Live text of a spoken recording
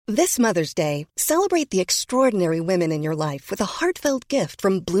This Mother's Day, celebrate the extraordinary women in your life with a heartfelt gift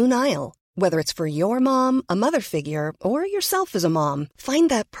from Blue Nile. Whether it's for your mom, a mother figure, or yourself as a mom, find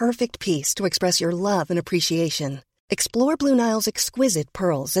that perfect piece to express your love and appreciation. Explore Blue Nile's exquisite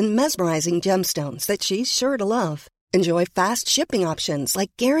pearls and mesmerizing gemstones that she's sure to love. Enjoy fast shipping options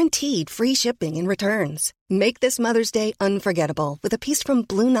like guaranteed free shipping and returns. Make this Mother's Day unforgettable with a piece from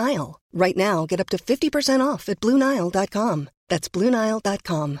Blue Nile. Right now, get up to 50% off at BlueNile.com. That's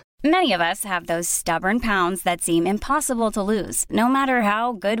BlueNile.com. Many of us have those stubborn pounds that seem impossible to lose, no matter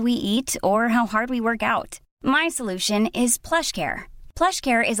how good we eat or how hard we work out. My solution is PlushCare.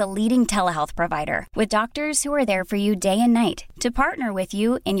 PlushCare is a leading telehealth provider with doctors who are there for you day and night to partner with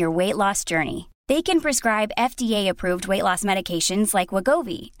you in your weight loss journey. They can prescribe FDA-approved weight loss medications like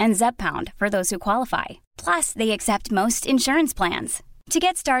Wegovy and Zepbound for those who qualify. Plus, they accept most insurance plans. To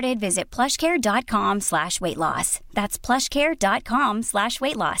get started, visit plushcare.com/weightloss. That's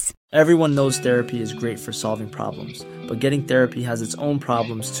plushcare.com/weightloss. Everyone knows therapy is great for solving problems, but getting therapy has its own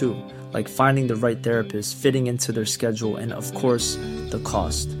problems too, like finding the right therapist, fitting into their schedule, and of course, the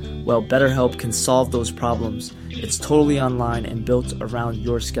cost. Well, BetterHelp can solve those problems. It's totally online and built around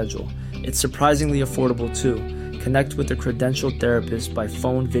your schedule. It's surprisingly affordable too. Connect with a credentialed therapist by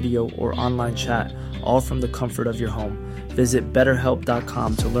phone, video, or online chat, all from the comfort of your home. Visit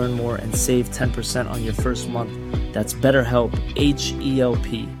BetterHelp.com to learn more and save 10% on your first month. That's BetterHelp,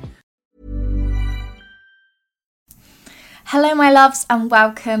 H-E-L-P. Hello, my loves, and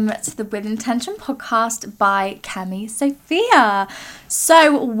welcome to the With Intention podcast by Cami Sophia.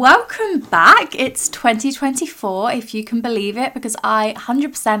 So, welcome back. It's 2024, if you can believe it, because I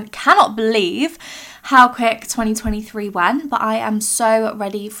 100% cannot believe how quick 2023 went, but I am so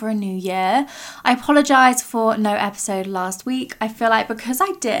ready for a new year. I apologise for no episode last week. I feel like because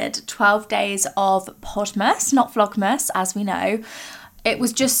I did 12 days of Podmas, not Vlogmas, as we know, it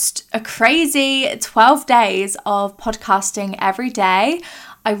was just a crazy 12 days of podcasting every day.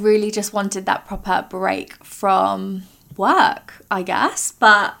 I really just wanted that proper break from work, I guess.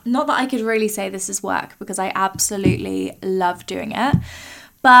 But not that I could really say this is work, because I absolutely love doing it.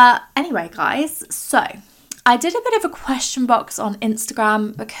 But anyway, guys, so I did a bit of a question box on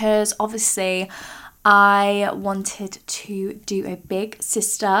Instagram because obviously I wanted to do a big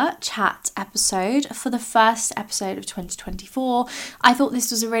sister chat episode for the first episode of 2024. I thought this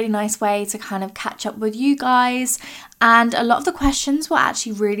was a really nice way to kind of catch up with you guys, and a lot of the questions were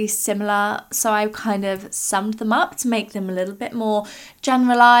actually really similar, so I kind of summed them up to make them a little bit more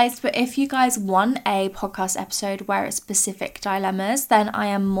generalized. But if you guys want a podcast episode where it's specific dilemmas, then I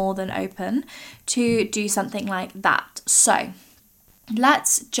am more than open to do something like that. So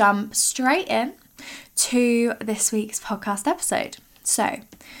let's jump straight in to this week's podcast episode. So,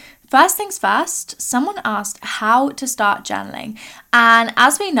 first things first, someone asked how to start journaling. And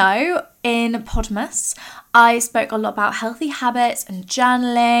as we know, in Podmas, I spoke a lot about healthy habits and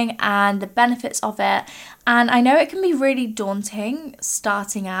journaling and the benefits of it. And I know it can be really daunting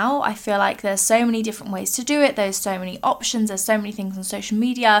starting out. I feel like there's so many different ways to do it. There's so many options. There's so many things on social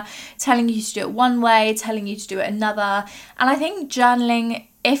media telling you to do it one way, telling you to do it another. And I think journaling,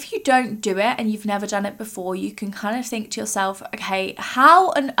 if you don't do it and you've never done it before, you can kind of think to yourself, okay, how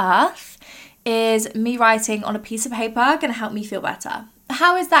on earth is me writing on a piece of paper going to help me feel better?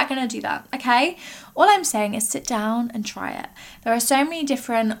 How is that going to do that? Okay, all I'm saying is sit down and try it. There are so many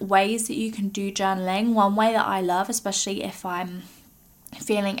different ways that you can do journaling. One way that I love, especially if I'm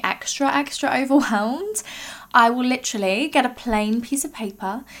feeling extra overwhelmed, I will literally get a plain piece of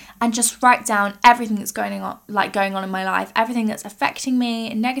paper and just write down everything that's going on in my life, everything that's affecting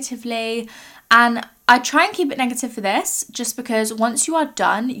me negatively. And I try and keep it negative for this, just because once you are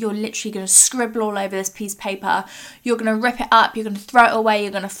done, you're literally going to scribble all over this piece of paper. You're going to rip it up, you're going to throw it away,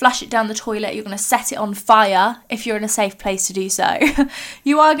 you're going to flush it down the toilet, you're going to set it on fire if you're in a safe place to do so.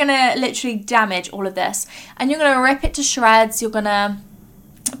 You are going to literally damage all of this, and you're going to rip it to shreds. You're going to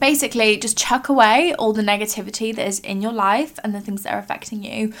basically just chuck away all the negativity that is in your life and the things that are affecting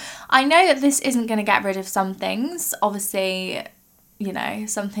you. I know that this isn't going to get rid of some things. Obviously, you know,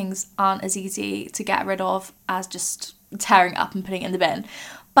 some things aren't as easy to get rid of as just tearing it up and putting it in the bin.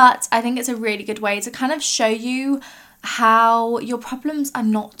 But I think it's a really good way to kind of show you how your problems are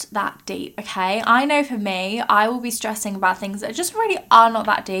not that deep, okay? I know for me, I will be stressing about things that just really are not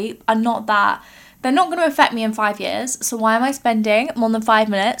that deep, they're not going to affect me in 5 years. So why am I spending more than 5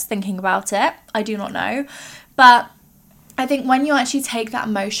 minutes thinking about it? I do not know. But I think when you actually take that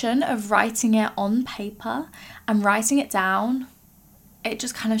emotion of writing it on paper and writing it down, it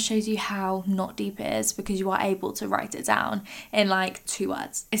just kind of shows you how not deep it is, because you are able to write it down in like 2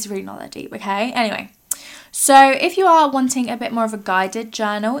 words. It's really not that deep, okay? Anyway, So if you are wanting a bit more of a guided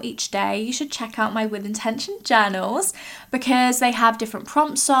journal each day, you should check out my With Intention journals because they have different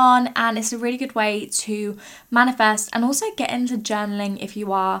prompts on, and it's a really good way to manifest and also get into journaling if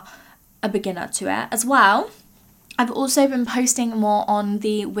you are a beginner to it as well. I've also been posting more on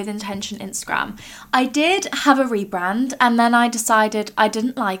the With Intention Instagram. I did have a rebrand and then I decided I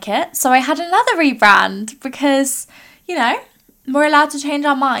didn't like it, so I had another rebrand because, you know, we're allowed to change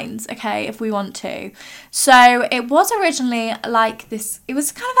our minds, okay, if we want to. So it was originally like this, it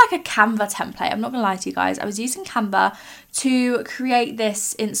was kind of like a Canva template. I'm not gonna lie to you guys. I was using Canva to create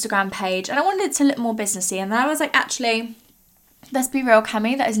this Instagram page and I wanted it to look more businessy. And then I was like, actually, let's be real,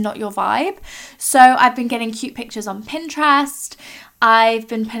 Cami, that is not your vibe. So I've been getting cute pictures on Pinterest. I've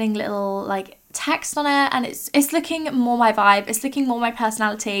been putting little like text on it, and it's looking more my vibe, it's looking more my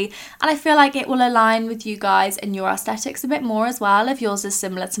personality, and I feel like it will align with you guys and your aesthetics a bit more as well if yours is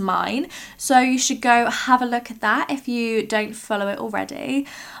similar to mine. So you should go have a look at that if you don't follow it already.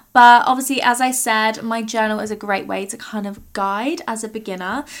 But obviously, as I said, my journal is a great way to kind of guide as a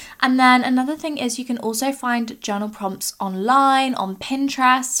beginner. And then another thing is you can also find journal prompts online, on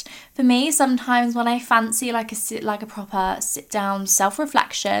Pinterest. For me, sometimes when I fancy like a proper sit-down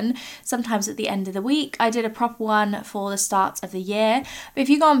self-reflection, sometimes at the end of the week, I did a proper one for the start of the year. But if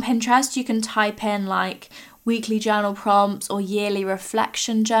you go on Pinterest, you can type in like weekly journal prompts or yearly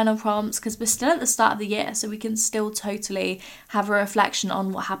reflection journal prompts, because we're still at the start of the year, so we can still totally have a reflection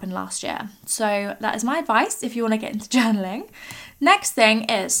on what happened last year. So that is my advice if you want to get into journaling. Next thing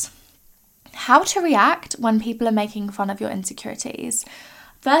is how to react when people are making fun of your insecurities.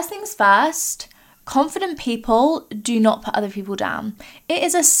 First things first, confident people do not put other people down. It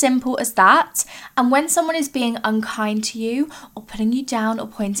is as simple as that. And when someone is being unkind to you or putting you down or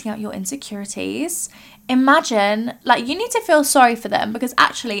pointing out your insecurities, imagine, like, you need to feel sorry for them, because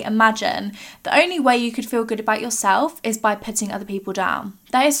actually imagine the only way you could feel good about yourself is by putting other people down.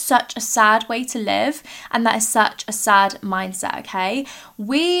 That is such a sad way to live, and that is such a sad mindset, okay?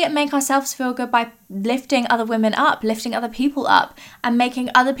 We make ourselves feel good by lifting other women up, lifting other people up, and making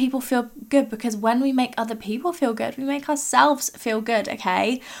other people feel good, because when we make other people feel good, we make ourselves feel good,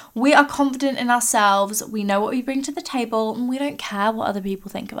 okay? We are confident in ourselves, we know what we bring to the table, and we don't care what other people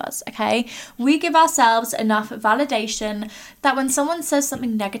think of us, okay? We give ourselves enough validation that when someone says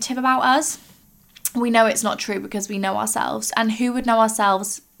something negative about us, we know it's not true, because we know ourselves, and who would know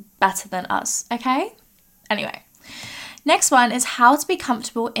ourselves better than us, okay? Anyway, next one is how to be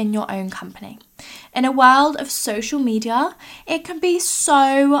comfortable in your own company. In a world of social media, it can be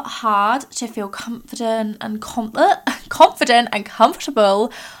so hard to feel confident and comfortable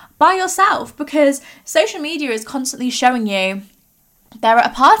by yourself, because social media is constantly showing you they're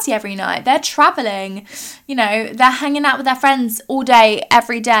at a party every night, they're traveling, you know, they're hanging out with their friends all day,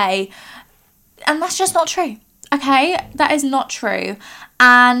 every day. And that's just not true, okay? That is not true.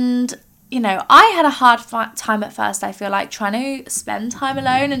 And, you know, I had a hard time at first, I feel like, trying to spend time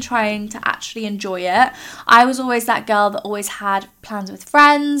alone and trying to actually enjoy it. I was always that girl that always had plans with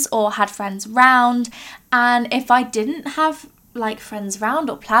friends or had friends round. And if I didn't have like friends round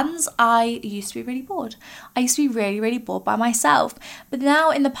or plans, I used to be really bored. I used to be really, really bored by myself. But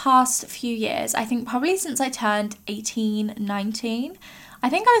now in the past few years, I think probably since I turned 18, 19, I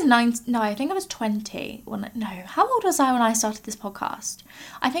think I was 20. How old was I when I started this podcast?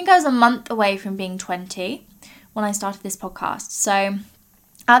 I think I was a month away from being 20 when I started this podcast. So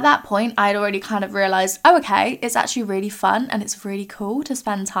at that point, I'd already kind of realised, oh, okay, it's actually really fun and it's really cool to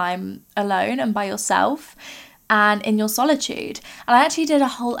spend time alone and by yourself and in your solitude. And I actually did a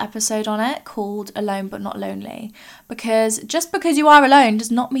whole episode on it called Alone But Not Lonely, because just because you are alone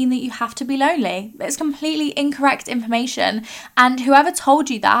does not mean that you have to be lonely. It's completely incorrect information, and whoever told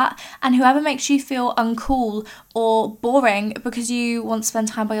you that and whoever makes you feel uncool or boring because you want to spend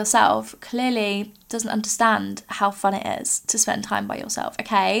time by yourself clearly doesn't understand how fun it is to spend time by yourself,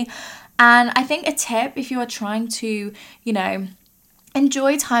 okay? And I think a tip, if you are trying to, you know,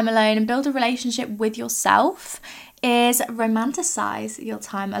 enjoy time alone and build a relationship with yourself, is romanticize your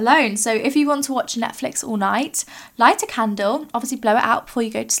time alone. So if you want to watch Netflix all night, light a candle, obviously blow it out before you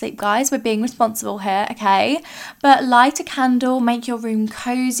go to sleep, guys, we're being responsible here, okay? But light a candle, make your room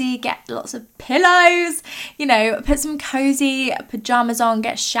cozy, get lots of pillows, you know, put some cozy pajamas on,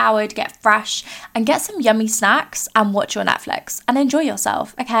 get showered, get fresh, and get some yummy snacks and watch your Netflix and enjoy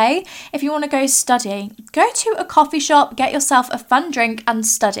yourself, okay? If you want to go study, go to a coffee shop, get yourself a fun drink and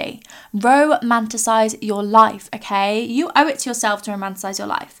study. Romanticize your life, okay? You owe it to yourself to romanticize your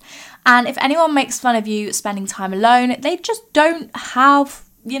life. And if anyone makes fun of you spending time alone, they just don't have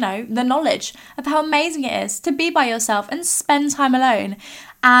the knowledge of how amazing it is to be by yourself and spend time alone.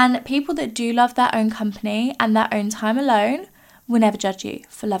 And people that do love their own company and their own time alone will never judge you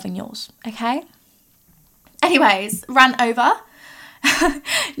for loving yours, okay? Anyways, rant over.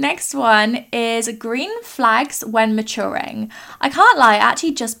 Next one is green flags when maturing. I can't lie, I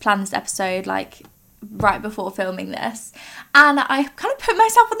actually just planned this episode like right before filming this, and I kind of put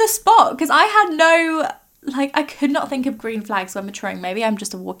myself on the spot because I had I could not think of green flags when maturing. Maybe I'm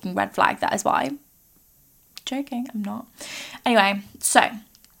just a walking red flag, that is why. Joking, I'm not. Anyway, so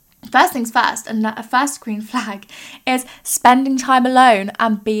first things first, and a first green flag is spending time alone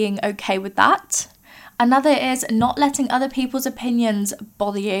and being okay with that. Another is not letting other people's opinions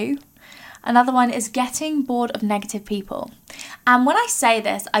bother you. Another one is getting bored of negative people. And when I say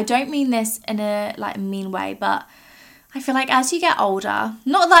this, I don't mean this in a mean way, but I feel like as you get older,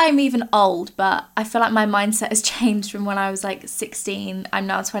 not that I'm even old, but I feel like my mindset has changed from when I was 16. I'm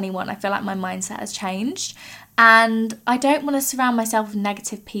now 21. I feel like my mindset has changed. And I don't want to surround myself with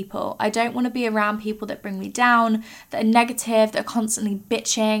negative people. I don't want to be around people that bring me down, that are negative, that are constantly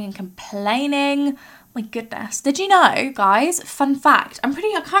bitching and complaining. My goodness. Did you know, guys, fun fact, I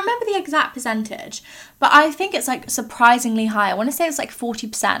can't remember the exact percentage, but I think it's surprisingly high. I want to say it's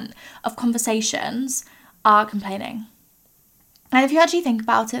 40% of conversations are complaining. And if you actually think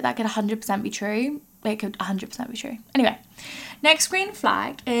about it, that could 100% be true. It could 100% be true. Anyway, next green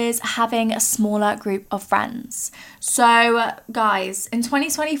flag is having a smaller group of friends. So, guys, in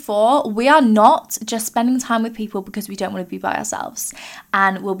 2024, we are not just spending time with people because we don't want to be by ourselves,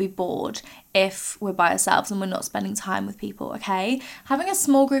 and we'll be bored if we're by ourselves and we're not spending time with people, okay? Having a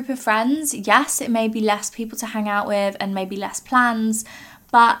small group of friends, yes, it may be less people to hang out with and maybe less plans,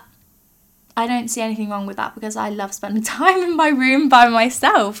 but I don't see anything wrong with that because I love spending time in my room by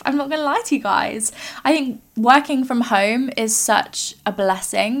myself. I'm not going to lie to you guys. I think working from home is such a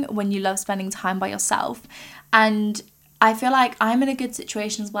blessing when you love spending time by yourself. And I feel like I'm in a good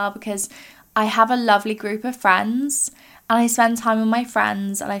situation as well because I have a lovely group of friends and I spend time with my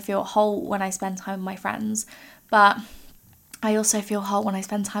friends and I feel whole when I spend time with my friends. But I also feel whole when I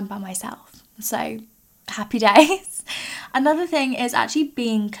spend time by myself. So happy days. Another thing is actually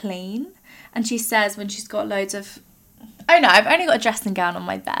being clean. And she says when she's got loads of... Oh no, I've only got a dressing gown on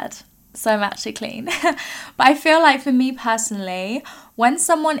my bed, so I'm actually clean. But I feel like for me personally, when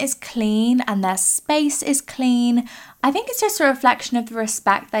someone is clean and their space is clean, I think it's just a reflection of the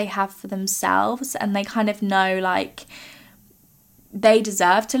respect they have for themselves, and they kind of know they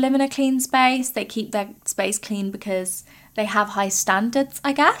deserve to live in a clean space. They keep their space clean because they have high standards,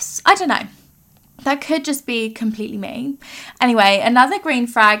 I guess. I don't know. That could just be completely me. Anyway, another green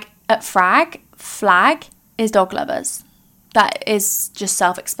flag is dog lovers. That is just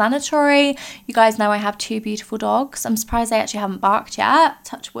self-explanatory. You guys know I have 2 beautiful dogs. I'm surprised they actually haven't barked yet,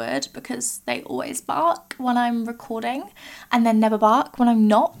 touch wood, because they always bark when I'm recording and then never bark when I'm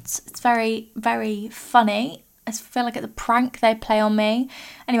not. It's very, very funny. I feel like it's a prank they play on me.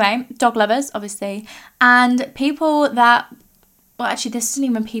 Anyway, dog lovers, obviously. And people that... Well, actually, this isn't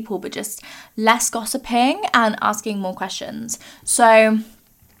even people, but just less gossiping and asking more questions. So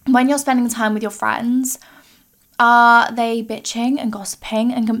when you're spending time with your friends, are they bitching and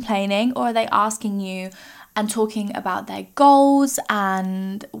gossiping and complaining, or are they asking you and talking about their goals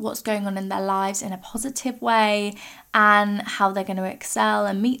and what's going on in their lives in a positive way and how they're going to excel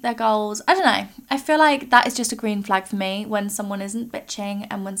and meet their goals? I don't know. I feel like that is just a green flag for me when someone isn't bitching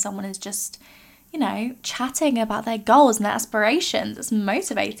and when someone is just, chatting about their goals and their aspirations. It's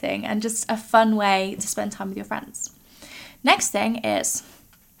motivating and just a fun way to spend time with your friends. Next thing is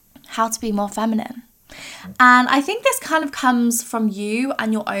how to be more feminine. And I think this kind of comes from you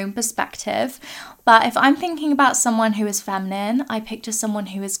and your own perspective. But if I'm thinking about someone who is feminine, I picture someone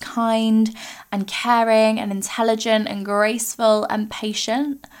who is kind and caring and intelligent and graceful and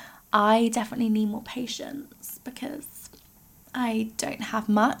patient. I definitely need more patience because I don't have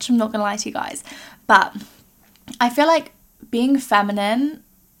much. I'm not going to lie to you guys. But I feel like being feminine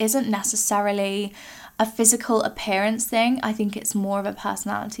isn't necessarily a physical appearance thing. I think it's more of a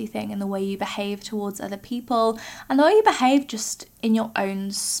personality thing and the way you behave towards other people and the way you behave just in your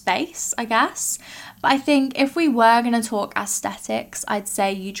own space, I guess. But I think if we were going to talk aesthetics, I'd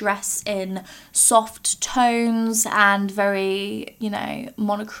say you dress in soft tones and very,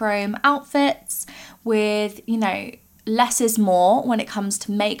 monochrome outfits with, less is more when it comes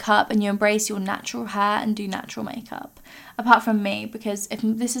to makeup, and you embrace your natural hair and do natural makeup. Apart from me, because if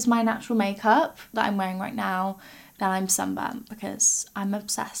this is my natural makeup that I'm wearing right now, then I'm sunburnt because I'm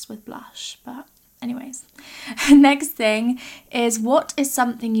obsessed with blush. But anyways, next thing is, what is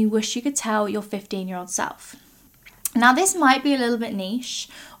something you wish you could tell your 15-year-old self? Now, this might be a little bit niche,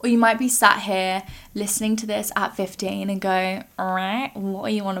 or you might be sat here listening to this at 15 and go, all right, what are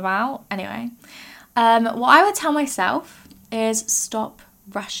you on about? Anyway, what I would tell myself is stop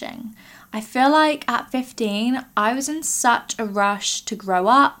rushing. I feel like at 15, I was in such a rush to grow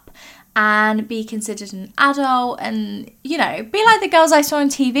up and be considered an adult and, you know, be like the girls I saw on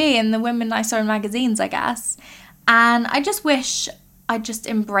TV and the women I saw in magazines, I guess. And I just wish I just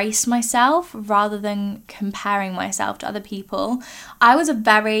embraced myself rather than comparing myself to other people. I was a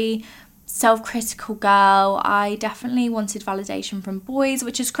very self-critical girl. I definitely wanted validation from boys,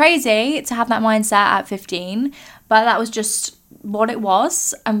 which is crazy to have that mindset at 15, but that was just what it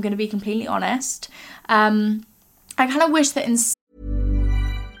was. I'm going to be completely honest. I kind of wish that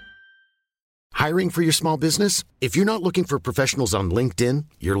Hiring for your small business? If you're not looking for professionals on LinkedIn,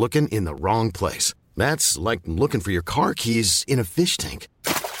 you're looking in the wrong place. That's like looking for your car keys in a fish tank.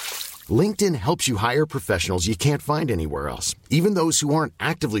 LinkedIn helps you hire professionals you can't find anywhere else, even those who aren't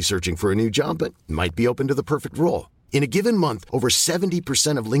actively searching for a new job but might be open to the perfect role. In a given month, over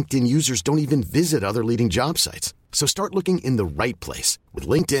 70% of LinkedIn users don't even visit other leading job sites. So start looking in the right place. With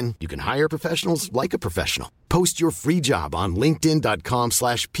LinkedIn, you can hire professionals like a professional. Post your free job on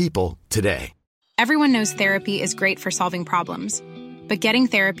linkedin.com/people today. Everyone knows therapy is great for solving problems, but getting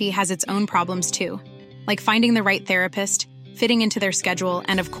therapy has its own problems too, like finding the right therapist, fitting into their schedule,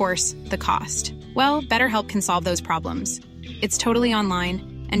 and of course, the cost. Well, BetterHelp can solve those problems. It's totally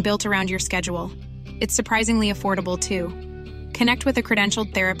online and built around your schedule. It's surprisingly affordable too. Connect with a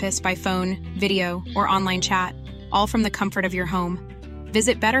credentialed therapist by phone, video, or online chat, all from the comfort of your home.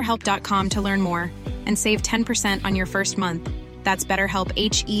 Visit BetterHelp.com to learn more and save 10% on your first month. That's BetterHelp,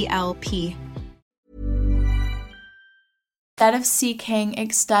 H-E-L-P. Instead of seeking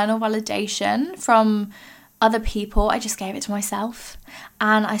external validation from other people, I just gave it to myself.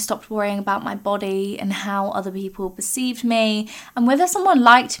 And I stopped worrying about my body and how other people perceived me. And whether someone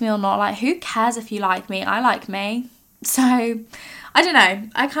liked me or not, like, who cares if you like me? I like me. So, I don't know.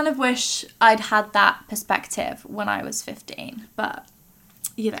 I kind of wish I'd had that perspective when I was 15. But,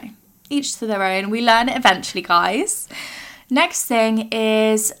 you know, each to their own. We learn it eventually, guys. Next thing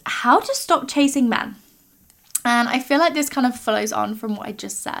is how to stop chasing men. And I feel like this kind of follows on from what I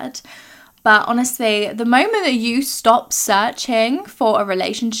just said. But honestly, the moment that you stop searching for a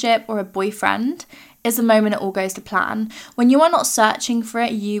relationship or a boyfriend is the moment it all goes to plan. When you are not searching for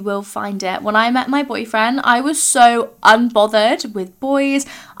it, you will find it. When I met my boyfriend, I was so unbothered with boys.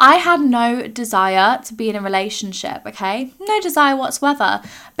 I had no desire to be in a relationship, okay? No desire whatsoever.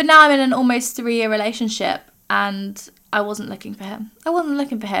 But now I'm in an almost 3-year relationship and I wasn't looking for him.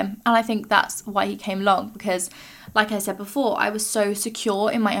 And I think that's why he came along, because like I said before, I was so secure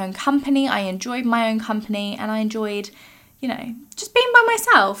in my own company. I enjoyed my own company and I enjoyed, you know, just being by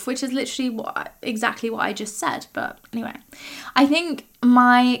myself, which is literally exactly what I just said. But anyway, I think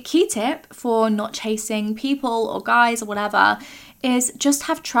my key tip for not chasing people or guys or whatever is just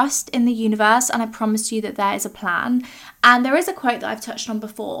have trust in the universe, and I promise you that there is a plan. And there is a quote that I've touched on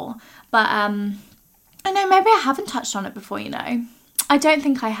before, but I know maybe I haven't touched on it before, you know. I don't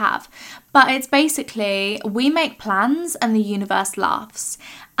think I have. But it's basically, we make plans and the universe laughs.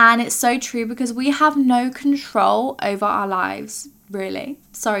 And it's so true because we have no control over our lives, really.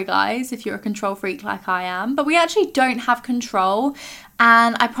 Sorry guys, if you're a control freak like I am. But we actually don't have control.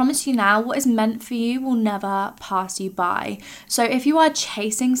 And I promise you now, what is meant for you will never pass you by. So if you are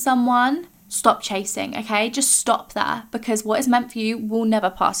chasing someone, stop chasing, okay? Just stop there, because what is meant for you will never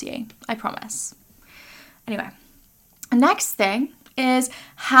pass you. I promise. Anyway, the next thing is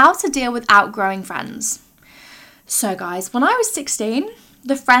how to deal with outgrowing friends. So guys, when I was 16,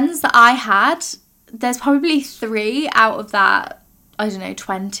 the friends that I had, there's probably 3 out of that,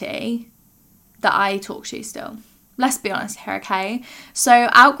 20 that I talk to still. Let's be honest here, okay? So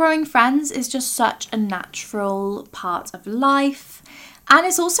outgrowing friends is just such a natural part of life. And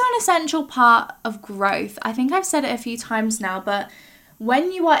it's also an essential part of growth. I think I've said it a few times now, but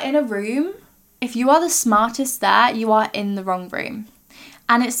when you are in a room, if you are the smartest there, you are in the wrong room.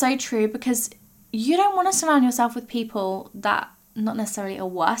 And it's so true, because you don't want to surround yourself with people that not necessarily are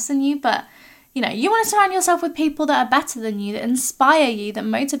worse than you, but you want to surround yourself with people that are better than you, that inspire you, that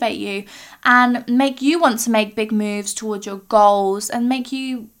motivate you, and make you want to make big moves towards your goals and make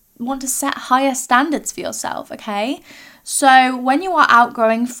you want to set higher standards for yourself, okay? So when you are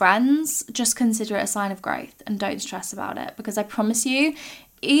outgrowing friends, just consider it a sign of growth and don't stress about it, because I promise you,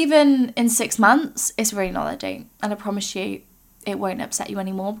 even in 6 months, it's really not that deep. And I promise you, it won't upset you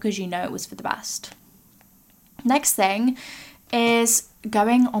anymore, because you know it was for the best. Next thing is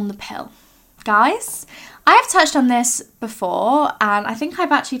going on the pill. guys, I have touched on this before, and I think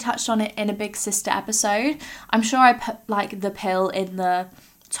I've actually touched on it in a Big Sister episode. I'm sure I put like the pill in the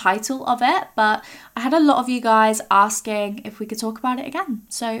title of it, but I had a lot of you guys asking if we could talk about it again.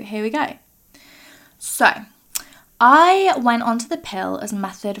 So here we go. So I went onto the pill as a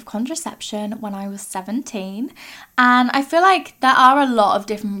method of contraception when I was 17, and I feel like there are a lot of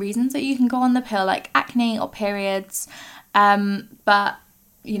different reasons that you can go on the pill, like acne or periods, but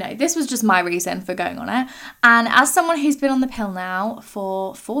you know, this was just my reason for going on it. And as someone who's been on the pill now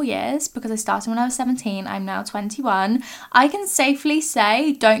for 4 years, because I started when I was 17, I'm now 21, I can safely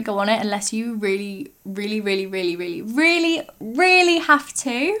say don't go on it unless you really, really, really, really, really, really, really have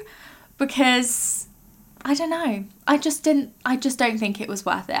to, because I don't know. I just don't think it was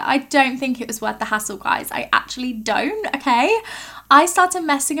worth it. I don't think it was worth the hassle, guys. I actually don't, okay? I started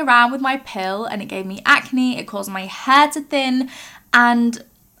messing around with my pill and it gave me acne, it caused my hair to thin, and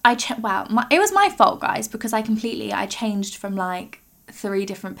it was my fault, guys, because I changed from like 3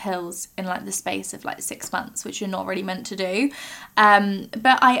 different pills in like the space of like 6 months, which you're not really meant to do.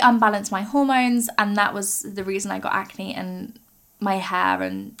 But I unbalanced my hormones, and that was the reason I got acne and my hair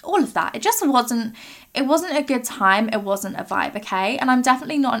and all of that. It wasn't a good time. It wasn't a vibe, okay? And I'm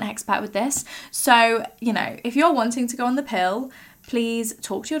definitely not an expert with this. So, you know, if you're wanting to go on the pill, please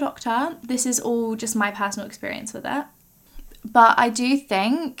talk to your doctor. This is all just my personal experience with it. But I do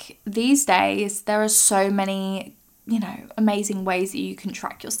think these days there are so many, you know, amazing ways that you can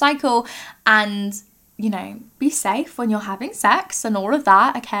track your cycle and, you know, be safe when you're having sex and all of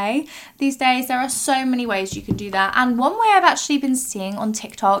that, okay? These days there are so many ways you can do that. And one way I've actually been seeing on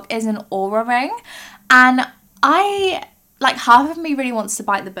TikTok is an Oura ring. And half of me really wants to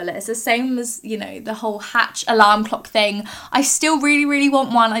bite the bullet. It's the same as, you know, the whole Hatch alarm clock thing. I still really, really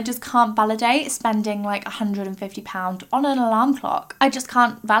want one. I just can't validate spending like £150 on an alarm clock. I just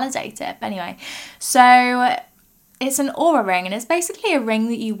can't validate it. But anyway, so it's an Oura ring, and it's basically a ring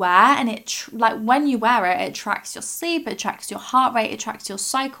that you wear, and it when you wear it, it tracks your sleep, it tracks your heart rate, it tracks your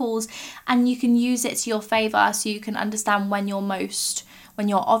cycles, and you can use it to your favor, so you can understand when you're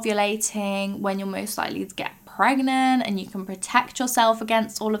ovulating, when you're most likely to get pregnant, and you can protect yourself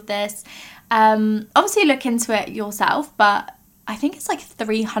against all of this. Obviously look into it yourself, but I think it's like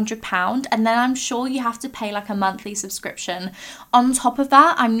 £300, and then I'm sure you have to pay like a monthly subscription on top of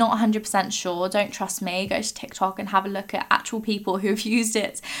that. I'm not 100% sure, don't trust me. Go to TikTok and have a look at actual people who've used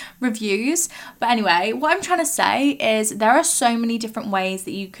it, reviews. But anyway, what I'm trying to say is there are so many different ways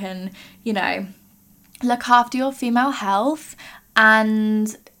that you can, you know, look after your female health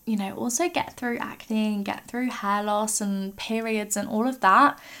and, you know, also get through acne and get through hair loss and periods and all of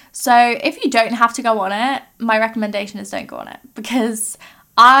that. So if you don't have to go on it, my recommendation is don't go on it, because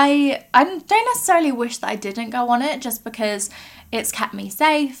I don't necessarily wish that I didn't go on it, just because it's kept me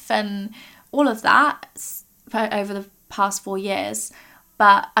safe and all of that over the past 4 years.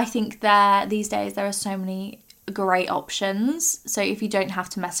 But I think these days there are so many great options. So if you don't have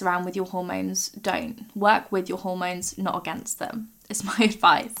to mess around with your hormones, don't. Work with your hormones, not against them, is my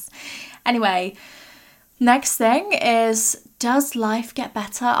advice. Anyway, next thing is, does life get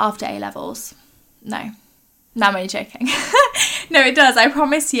better after A-levels? No, I'm only joking. No, it does, I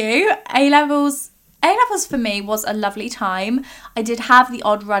promise you. A-levels for me was a lovely time. I did have the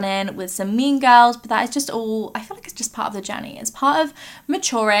odd run-in with some mean girls, but that is just all, I feel like it's just part of the journey. It's part of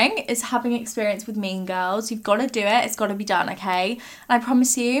maturing, is having experience with mean girls. You've got to do it. It's got to be done, okay? And I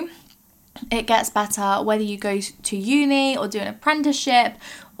promise you, it gets better whether you go to uni or do an apprenticeship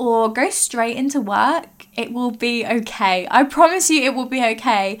or go straight into work. It will be okay. I promise you it will be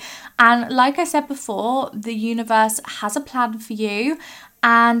okay. And like I said before, the universe has a plan for you,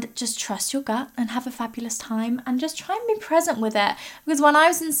 and just trust your gut and have a fabulous time and just try and be present with it. Because when I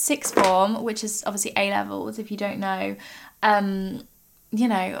was in sixth form, which is obviously A-levels if you don't know, you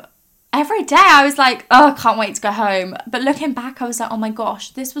know, every day I was like, oh, I can't wait to go home. But looking back, I was like, oh my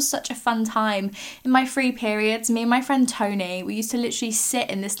gosh, this was such a fun time. In my free periods, me and my friend Tony, we used to literally sit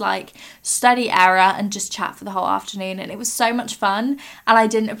in this like study area and just chat for the whole afternoon. And it was so much fun. And I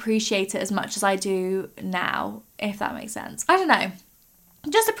didn't appreciate it as much as I do now, if that makes sense. I don't know.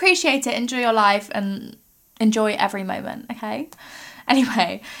 Just appreciate it, enjoy your life, and enjoy every moment, okay?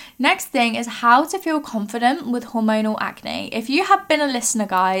 Anyway, next thing is how to feel confident with hormonal acne. If you have been a listener,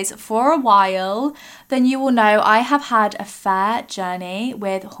 guys, for a while, then you will know I have had a fair journey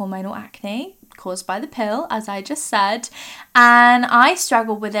with hormonal acne caused by the pill, as I just said, and I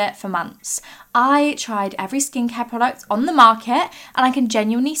struggled with it for months. I tried every skincare product on the market, and I can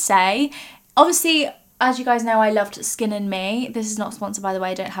genuinely say, obviously, as you guys know, I loved Skin and Me. This is not sponsored, by the way.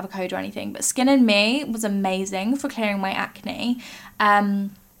 I don't have a code or anything. But Skin and Me was amazing for clearing my acne.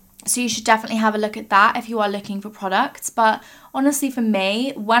 So you should definitely have a look at that if you are looking for products. But honestly, for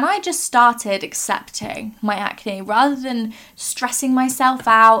me, when I just started accepting my acne, rather than stressing myself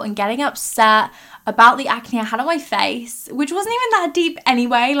out and getting upset about the acne I had on my face, which wasn't even that deep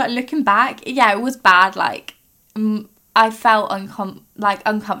anyway, like looking back, yeah, it was bad. Like I felt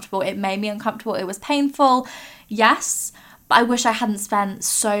uncomfortable. It made me uncomfortable. It was painful, yes. But I wish I hadn't spent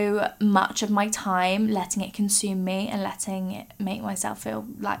so much of my time letting it consume me and letting it make myself feel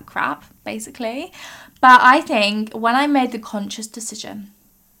like crap, basically. But I think when I made the conscious decision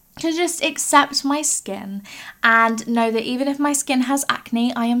to just accept my skin and know that even if my skin has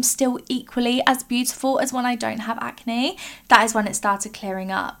acne, I am still equally as beautiful as when I don't have acne, that is when it started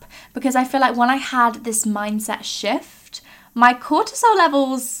clearing up. Because I feel like when I had this mindset shift, my cortisol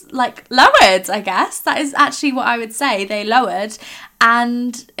levels lowered, I guess. That is actually what I would say. They lowered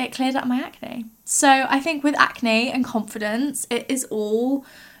and it cleared up my acne. So I think with acne and confidence, it is all,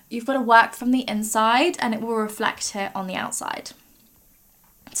 you've got to work from the inside and it will reflect it on the outside.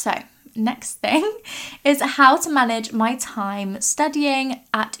 So next thing is how to manage my time studying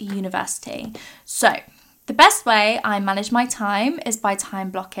at university. So the best way I manage my time is by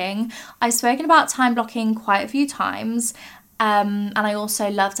time blocking. I've spoken about time blocking quite a few times. And I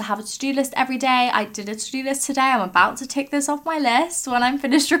also love to have a to-do list every day. I did a to-do list today. I'm about to tick this off my list when I'm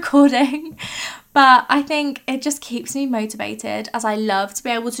finished recording. But I think it just keeps me motivated, as I love to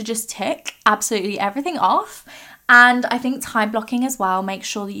be able to just tick absolutely everything off. And I think time blocking as well makes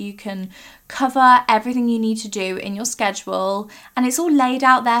sure that you can cover everything you need to do in your schedule. And it's all laid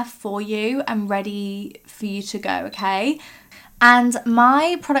out there for you and ready for you to go, okay? And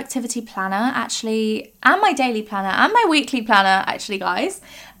my productivity planner actually, and my daily planner, and my weekly planner actually, guys,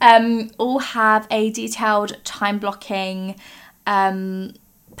 all have a detailed time blocking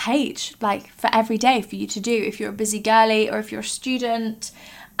page, like for every day for you to do if you're a busy girly or if you're a student.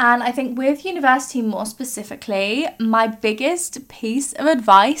 And I think with university more specifically, my biggest piece of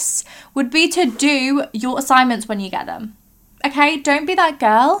advice would be to do your assignments when you get them. Okay, don't be that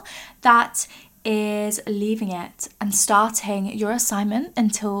girl that is leaving it and starting your assignment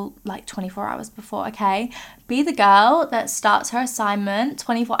until 24 hours before, okay? Be the girl that starts her assignment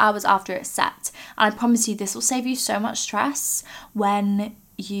 24 hours after it's set. And I promise you, this will save you so much stress when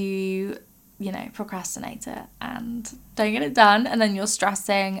you procrastinate it and don't get it done, and then you're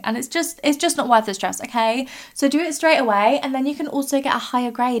stressing, and it's just not worth the stress, okay? So do it straight away, and then you can also get a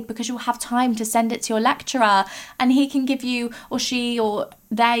higher grade because you'll have time to send it to your lecturer, and he can give you, or she, or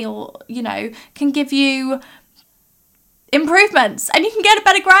they, or can give you improvements, and you can get a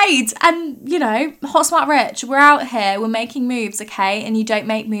better grade. And hot, smart, rich, we're out here, we're making moves, okay? And you don't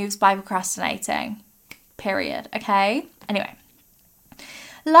make moves by procrastinating, period, okay? Anyway,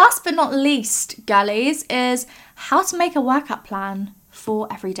 last but not least, girlies, is how to make a workout plan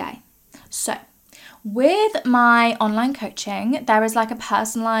for every day. So with my online coaching, there is a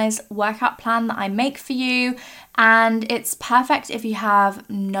personalized workout plan that I make for you, and it's perfect if you have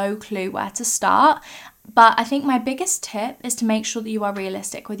no clue where to start. But I think my biggest tip is to make sure that you are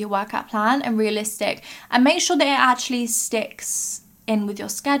realistic with your workout plan and make sure that it actually sticks in with your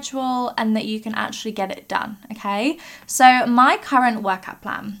schedule and that you can actually get it done, okay? So my current workout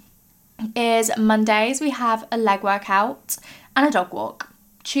plan is Mondays we have a leg workout and a dog walk.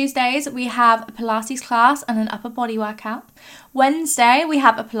 Tuesdays we have a Pilates class and an upper body workout. Wednesday we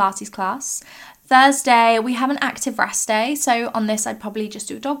have a Pilates class. Thursday we have an active rest day. So on this I'd probably just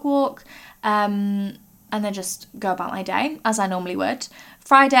do a dog walk and then just go about my day as I normally would.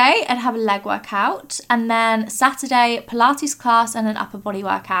 Friday, I'd have a leg workout, and then Saturday, Pilates class and an upper body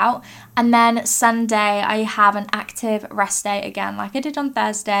workout, and then Sunday, I have an active rest day again, like I did on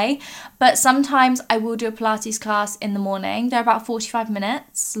Thursday, but sometimes I will do a Pilates class in the morning. They're about 45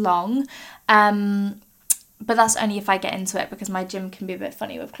 minutes long, but that's only if I get into it, because my gym can be a bit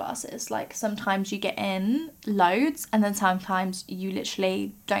funny with classes. Sometimes you get in loads and then sometimes you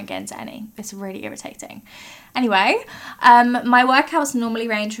literally don't get into any. It's really irritating. Anyway, my workouts normally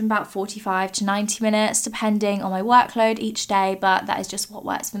range from about 45 to 90 minutes depending on my workload each day, but that is just what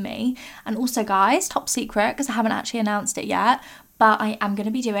works for me. And also, guys, top secret, because I haven't actually announced it yet, but I am going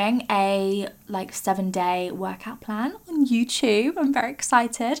to be doing a 7-day workout plan on YouTube. I'm very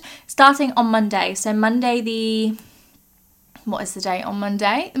excited. Starting on Monday. So what is the date on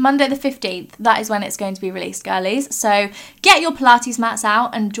Monday? Monday the 15th. That is when it's going to be released, girlies. So get your Pilates mats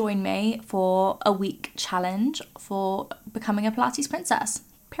out and join me for a week challenge for becoming a Pilates princess.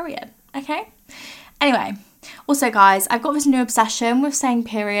 Period. Okay? Anyway. Also, guys, I've got this new obsession with saying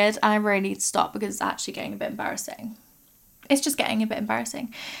period, and I really need to stop because it's actually getting a bit embarrassing. It's just getting a bit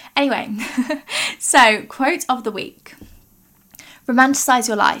embarrassing. Anyway, so quote of the week. Romanticize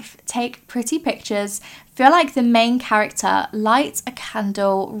your life. Take pretty pictures. Feel like the main character. Light a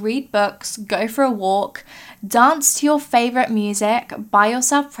candle. Read books. Go for a walk. Dance to your favorite music. Buy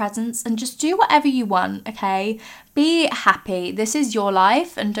yourself presents and just do whatever you want, okay? Be happy. This is your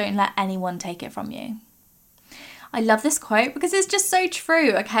life and don't let anyone take it from you. I love this quote because it's just so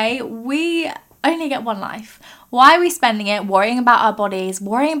true, okay? We only get one life. Why are we spending it worrying about our bodies,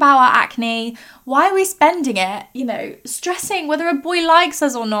 worrying about our acne? Why are we spending it, stressing whether a boy likes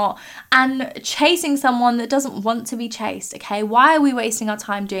us or not and chasing someone that doesn't want to be chased, okay? Why are we wasting our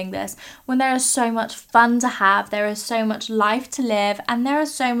time doing this when there is so much fun to have, there is so much life to live, and there are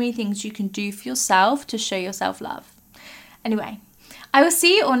so many things you can do for yourself to show yourself love? Anyway, I will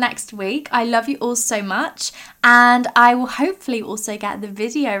see you all next week. I love you all so much, and I will hopefully also get the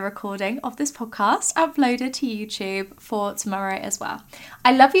video recording of this podcast uploaded to YouTube for tomorrow as well.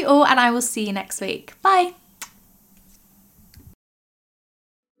 I love you all, and I will see you next week. Bye.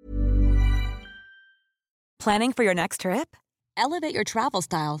 Planning for your next trip? Elevate your travel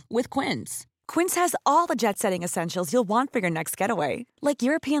style with Quince. Quince has all the jet-setting essentials you'll want for your next getaway, like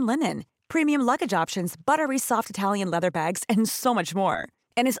European linen, premium luggage options, buttery soft Italian leather bags, and so much more.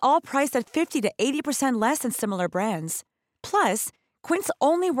 And is all priced at 50 to 80% less than similar brands. Plus, Quince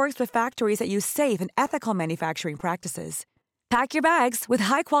only works with factories that use safe and ethical manufacturing practices. Pack your bags with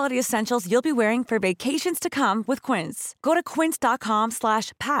high-quality essentials you'll be wearing for vacations to come with Quince. Go to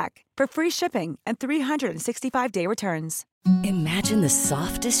quince.com/pack for free shipping and 365-day returns. Imagine the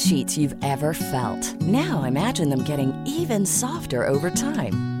softest sheets you've ever felt. Now imagine them getting even softer over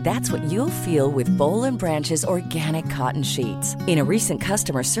time. That's what you'll feel with Boll & Branch's organic cotton sheets. In a recent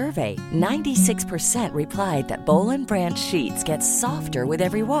customer survey, 96% replied that Boll & Branch sheets get softer with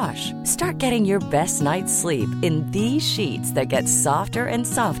every wash. Start getting your best night's sleep in these sheets that get softer and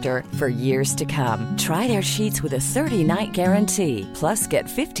softer for years to come. Try their sheets with a 30-night guarantee. Plus, get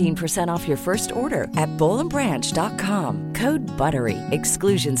 15% off your first order at bollandbranch.com. Code BUTTERY.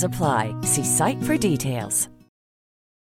 Exclusions apply. See site for details.